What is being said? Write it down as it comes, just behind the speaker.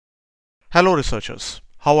Hello researchers,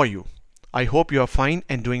 how are you? I hope you are fine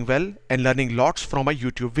and doing well and learning lots from my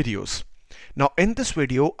YouTube videos. Now in this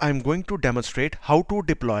video, I am going to demonstrate how to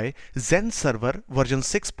deploy Xen Server version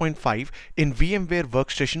 6.5 in VMware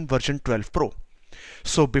Workstation version 12 Pro.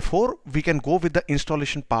 So before we can go with the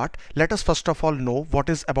installation part, let us first of all know what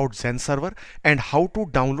is about Xen Server and how to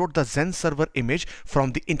download the Xen Server image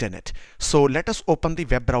from the internet. So let us open the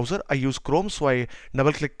web browser. I use Chrome, so I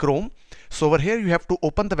double click Chrome. So over here you have to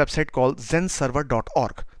open the website called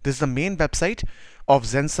XenServer.org. This is the main website of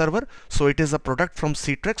Xen Server. So it is a product from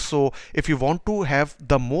Citrix. So if you want to have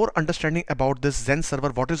the more understanding about this Xen Server,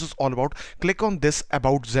 what is this all about, click on this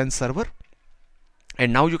about Xen Server.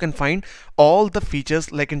 And now you can find all the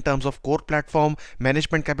features like in terms of core platform,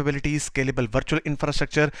 management capabilities, scalable virtual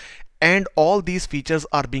infrastructure, and all these features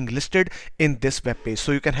are being listed in this web page.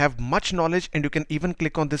 So you can have much knowledge, and you can even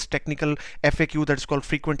click on this technical FAQ that is called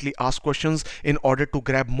frequently asked questions in order to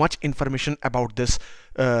grab much information about this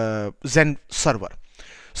Xen Server.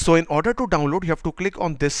 So in order to download, you have to click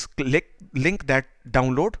on this link that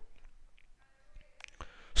download.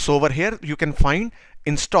 So over here you can find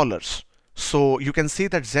installers. So you can see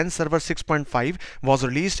that Xen Server 6.5 was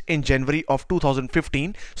released in January of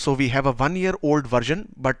 2015. So we have a 1-year-old version,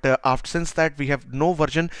 but since that we have no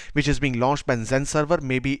version which is being launched by Xen Server.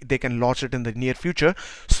 Maybe they can launch it in the near future.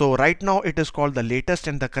 So right now it is called the latest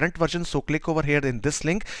and the current version. So click over here in this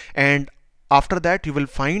link, and after that you will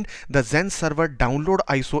find the Xen Server download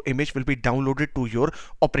ISO image will be downloaded to your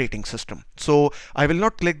operating system. So I will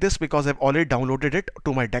not click this because I've already downloaded it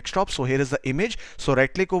to my desktop. So here is the image. So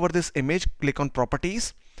right click over this image, click on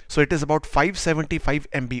properties. So it is about 575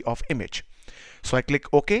 MB of image. So I click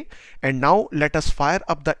OK, and now let us fire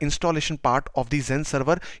up the installation part of the Xen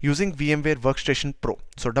Server using VMware Workstation Pro.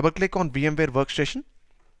 So double click on VMware Workstation.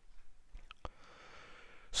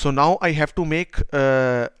 So now I have to make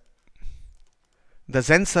the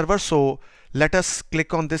Xen Server. So let us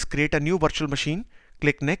click on this, create a new virtual machine,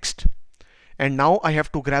 click next, and now I have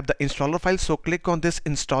to grab the installer file. So click on this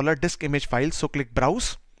installer disk image file, so click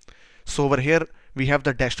browse. So over here we have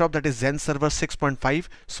the desktop, that is Xen Server 6.5.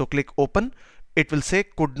 so click open. It will say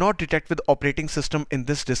could not detect with operating system in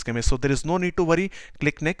this disk image, so there is no need to worry.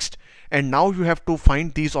 Click next, and now you have to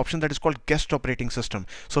find these options that is called guest operating system.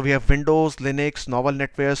 So we have Windows, Linux, Novel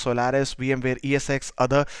NetWare, Solaris, VMware ESX,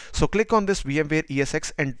 other. So click on this VMware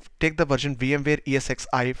ESX and take the version VMware ESX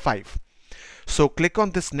i5. So click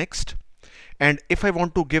on this next, and if I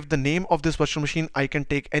want to give the name of this virtual machine, I can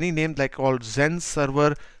take any name like called Xen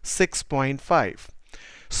Server 6.5.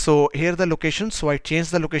 So here the location, so I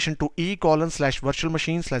change the location to e:/virtual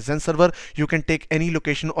machine/Xen Server. You can take any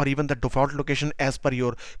location or even the default location as per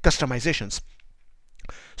your customizations.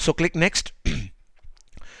 So click next.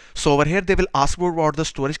 So over here they will ask about the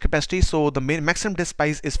storage capacity. So the maximum disk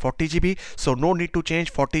size is 40 GB. So no need to change.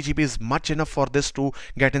 40 GB is much enough for this to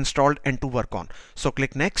get installed and to work on. So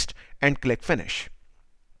click next and click finish.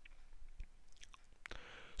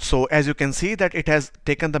 So as you can see that it has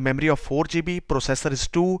taken the memory of 4 GB, processor is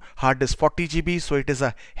 2, hard disk 40 GB. So it is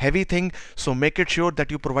a heavy thing. So make it sure that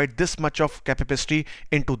you provide this much of capacity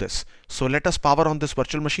into this. So let us power on this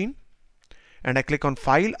virtual machine, and I click on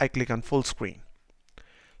file, I click on full screen.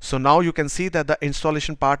 So now you can see that the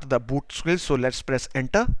installation part, the boot screen. So let's press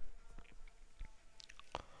enter.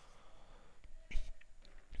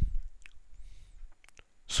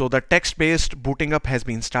 So the text-based booting up has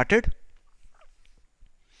been started.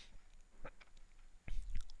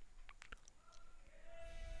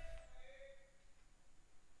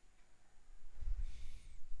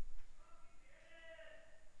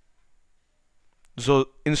 So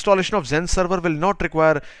installation of Xen Server will not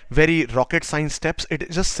require very rocket science steps. It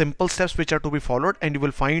is just simple steps which are to be followed, and you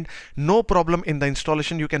will find no problem in the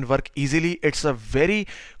installation. You can work easily. It's a very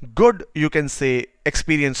good, you can say,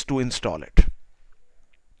 experience to install it.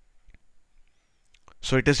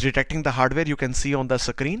 So it is detecting the hardware, you can see on the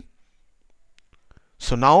screen.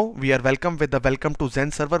 So now we are welcome with the welcome to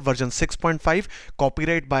Xen Server version 6.5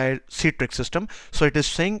 copyright by Citrix system. So it is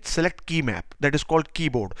saying select key map, that is called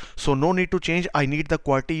keyboard. So no need to change. I need the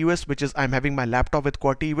QWERTY US, which is I'm having my laptop with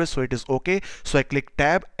QWERTY US, so it is okay. So I click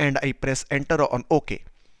tab and I press enter on OK.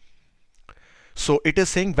 So it is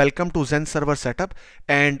saying welcome to Xen Server setup,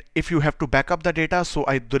 and if you have to back up the data, so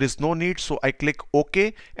there is no need. So I click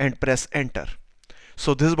OK and press enter.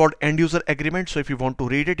 So this is about end user agreement. So if you want to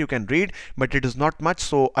read it, you can read, but it is not much.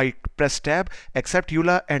 So I press tab, accept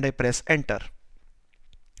EULA, and I press enter.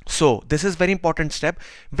 So this is very important step.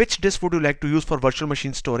 Which disk would you like to use for virtual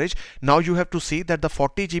machine storage? Now you have to see that the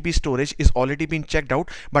 40 GB storage is already been checked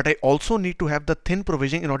out, but I also need to have the thin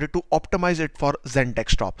provisioning in order to optimize it for Xen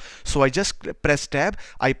desktop. So I just press tab,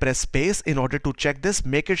 I press space in order to check this,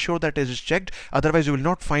 make it sure that it is checked, otherwise you will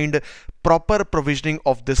not find proper provisioning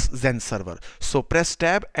of this Xen server. So press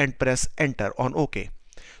tab and press enter on OK.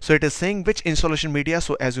 So it is saying which installation media.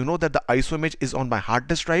 So as you know that the ISO image is on my hard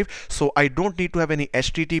disk drive, so I don't need to have any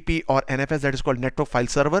HTTP or NFS, that is called network file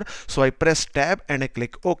server. So I press tab and I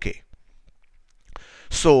click OK.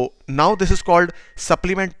 So now this is called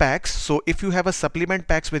supplement packs. So if you have a supplement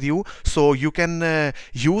packs with you, so you can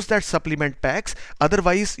use that supplement packs.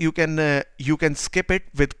 Otherwise you can skip it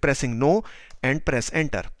with pressing no and press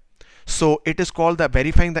enter. So it is called the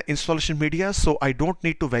verifying the installation media. So I don't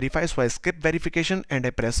need to verify, so I skip verification and I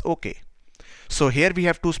press OK. So here we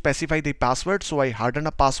have to specify the password. So I harden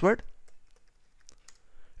a password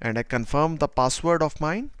and I confirm the password of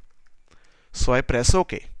mine. So I press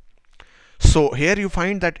OK. So here you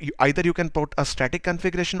find that either you can put a static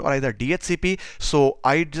configuration or either DHCP. So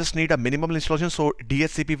I just need a minimal installation, so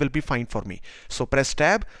DHCP will be fine for me. So press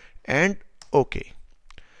tab and OK.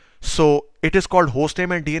 So it is called host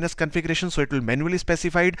name and DNS configuration, so it will manually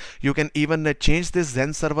specified. You can even change this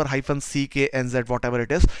Xen server -ck/nz, whatever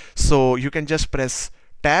it is. So you can just press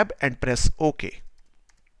tab and press OK.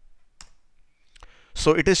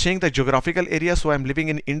 So it is showing the geographical area. So I'm living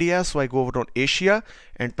in India, so I go over on Asia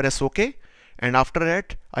and press OK. And after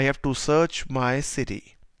that I have to search my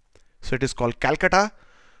city. So it is called Calcutta.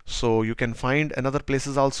 So you can find another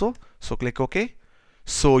places also. So click OK.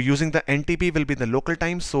 So using the NTP will be the local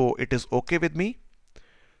time, so it is OK with me.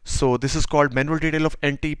 So this is called manual detail of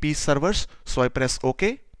NTP servers. So I press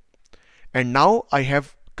OK. And now I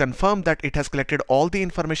have confirmed that it has collected all the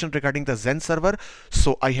information regarding the Xen server.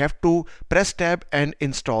 So I have to press tab and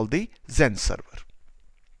install the Xen server.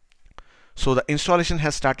 So the installation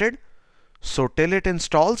has started. So till it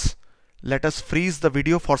installs, let us freeze the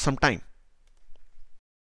video for some time.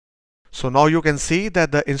 So now you can see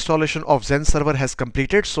that the installation of Xen server has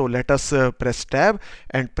completed. So let us press tab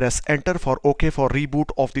and press enter for OK for reboot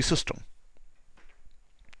of the system.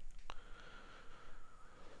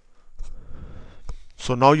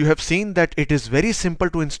 So now you have seen that it is very simple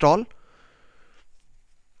to install.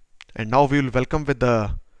 And now we will welcome with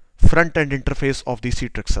the front end interface of the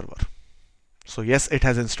Citrix server. So yes, it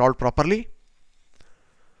has installed properly.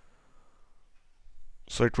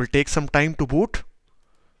 So it will take some time to boot.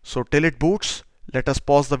 So till it boots, let us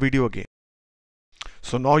pause the video again.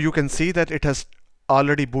 So now you can see that it has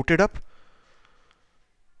already booted up.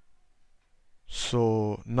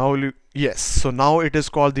 So now so now it is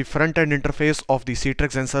called the front end interface of the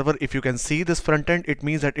Citrix XenServer. If you can see this front end, it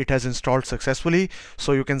means that it has installed successfully.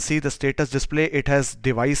 So you can see the status display. It has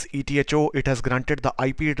device ETHO. It has granted the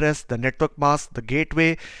IP address, the network mask, the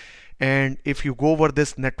gateway. And if you go over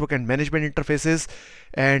this network and management interfaces,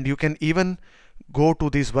 and you can even go to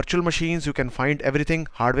these virtual machines, you can find everything,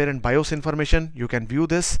 hardware and BIOS information. You can view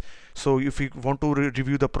this. So if you want to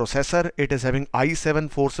review the processor, it is having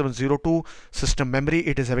i7-4702 system memory.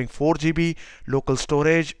 It is having 4 GB local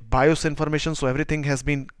storage, BIOS information. So everything has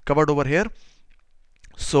been covered over here.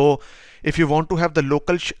 So if you want to have the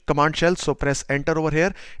local command shell, so press enter over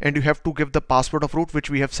here, and you have to give the password of root, which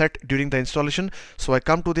we have set during the installation. So I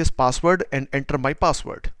come to this password and enter my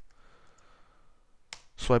password.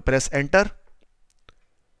 So I press enter.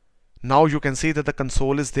 Now you can see that the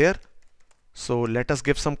console is there. So let us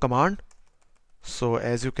give some command. So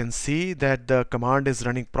as you can see that the command is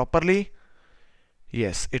running properly.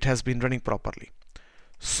 Yes, it has been running properly.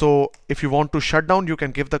 So if you want to shut down, you can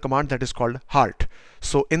give the command that is called halt.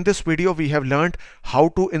 So in this video, we have learned how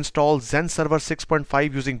to install XenServer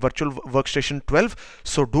 6.5 using Virtual Workstation 12.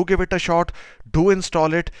 So do give it a shot, do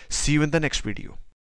install it. See you in the next video.